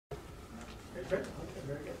Great. Okay,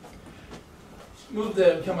 very good. Move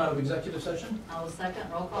to come out of executive session? I'll second.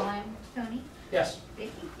 Roll call aim. Tony? Yes.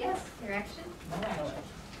 Vicky? Yes. Direction? No action.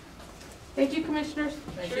 Thank you, commissioners.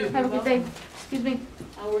 Thank Sure. you. Have a good day. Excuse me.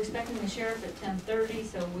 We're expecting the sheriff at 10:30,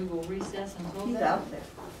 so we will recess until He's then. out there.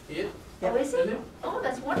 Yeah. Oh, is Is he? it? Oh,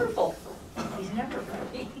 that's wonderful. He's never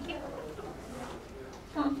ready.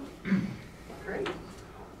 Great.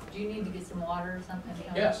 Do you need to get some water or something?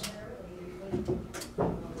 Tony? Yes.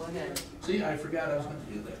 Go ahead. See, I forgot I was gonna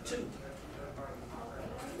do that too.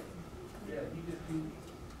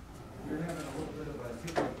 You're having a little bit of a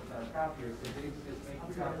hiccup with our copier, so Dave's just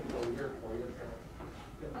making copies over here for you.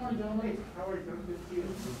 How are you doing? How are you doing? Good to see you.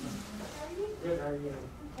 Good, how are you?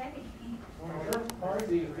 Okay. How are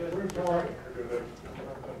you? Good. Where's George?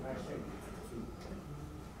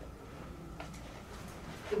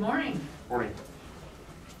 Good morning. Morning.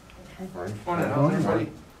 Morning. Morning, how's everybody?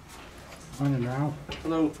 Morning, Ralph.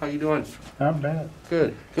 Hello, how you doing? Not bad.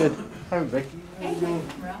 Good, good. Hi, Becky. How Hey, you doing?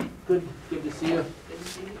 Ralph. Good, good to see you. Good to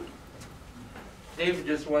see you. David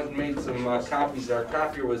just went and made some copies. Our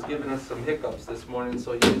copier was giving us some hiccups this morning,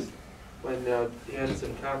 so he just went and he had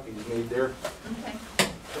some copies made there. Okay.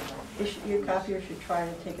 Your copier should try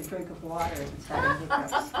to take a drink of water if it's having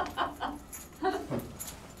hiccups.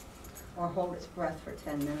 Or hold its breath for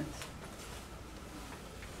 10 minutes.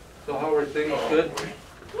 So how are things? Good?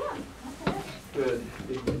 Yeah. Good.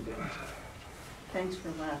 Good, good, good. Thanks for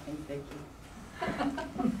laughing, Vicki.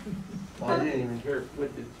 Well, I didn't even hear.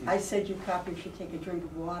 What did you? I said your copier should take a drink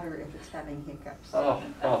of water if it's having hiccups. Oh,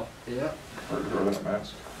 yeah. Or throw in a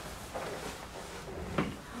mask.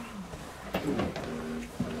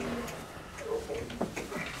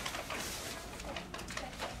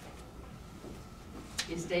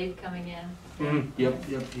 Is Dave coming in? Yep,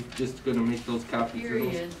 he's just gonna make those copies. Here he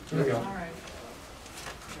is. There we go. All right.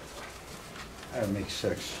 I'll make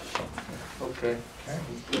 6. Okay.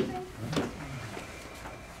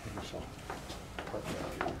 So,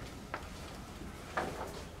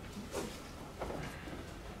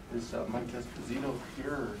 Is Mike Esposito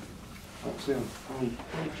here? Or? Let's see him. Let me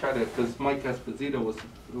try to, because Mike Esposito was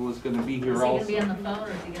going to be Is here he also. gonna be on the phone or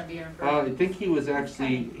is he gonna be here in I person? think he was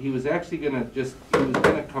actually gonna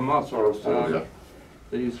come up. That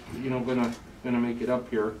he was, gonna make it up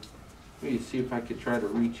here. Let me see if I could try to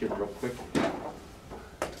reach him real quick.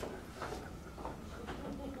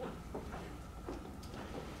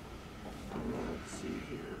 Let's see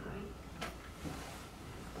here.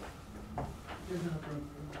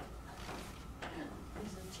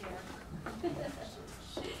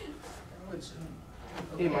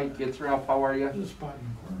 Hey Mike, it's Ralph, how are you? Just spot in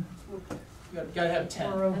the corner. You gotta have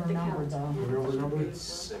 10. We're overnumbered though. We're overnumbered? It's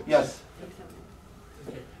 6. Yes.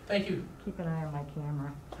 Okay. Thank you. Keep an eye on my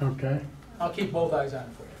camera. Okay. I'll keep both eyes on it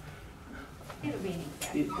for you. It'll be an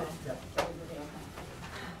exact, Yeah. but Yeah. everybody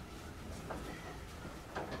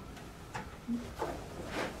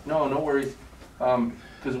will No worries.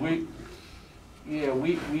 Because we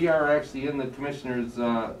are actually in the commissioners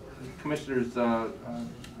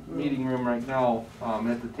meeting room right now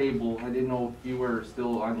at the table. I didn't know if you were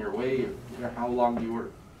still on your way or how long you were.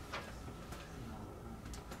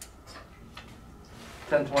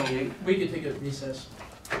 10:28. We could take a recess.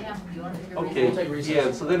 Yeah, you want to take a Okay. We'll take recess.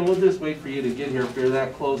 Yeah. So then we'll just wait for you to get here. If you're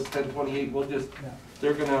that close, 10:28. We'll just. Yeah.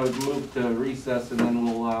 They're gonna move to recess and then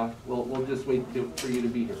we'll just wait for you to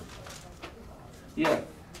be here. Yeah.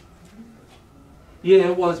 Yeah,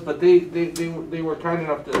 it was, but they were kind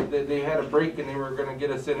enough to, they had a break and they were gonna get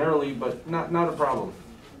us in early, but not a problem.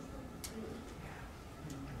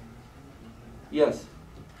 Yes.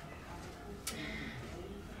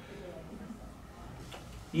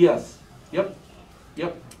 Yes. Yep.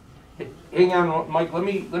 Hang on, Mike. Let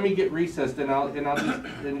me get recessed and I'll just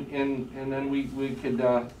and then we could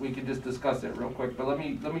just discuss it real quick. But let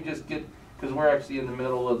me just get, because we're actually in the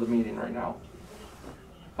middle of the meeting right now.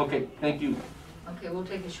 Okay. Thank you. Okay, we'll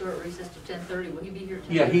take a short recess to 10:30. Will he be here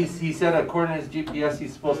 10:30? Yeah, he said according to his GPS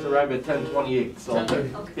he's supposed to arrive at 10:28. So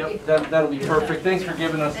 10:30. Okay. yep, that'll be perfect. Thanks for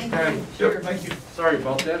giving us Thank time. you. Sure. Thank you. Sorry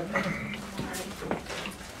about that.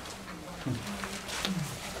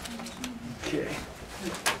 Okay. You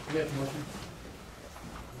got the motion?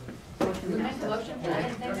 We make a motion? I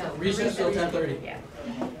didn't think so. Recess till 10:30. Yeah.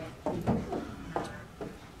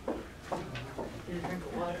 Get a drink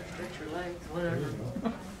of water, stretch your legs, whatever.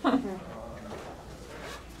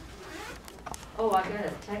 Oh, I got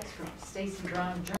a text from Stacy John.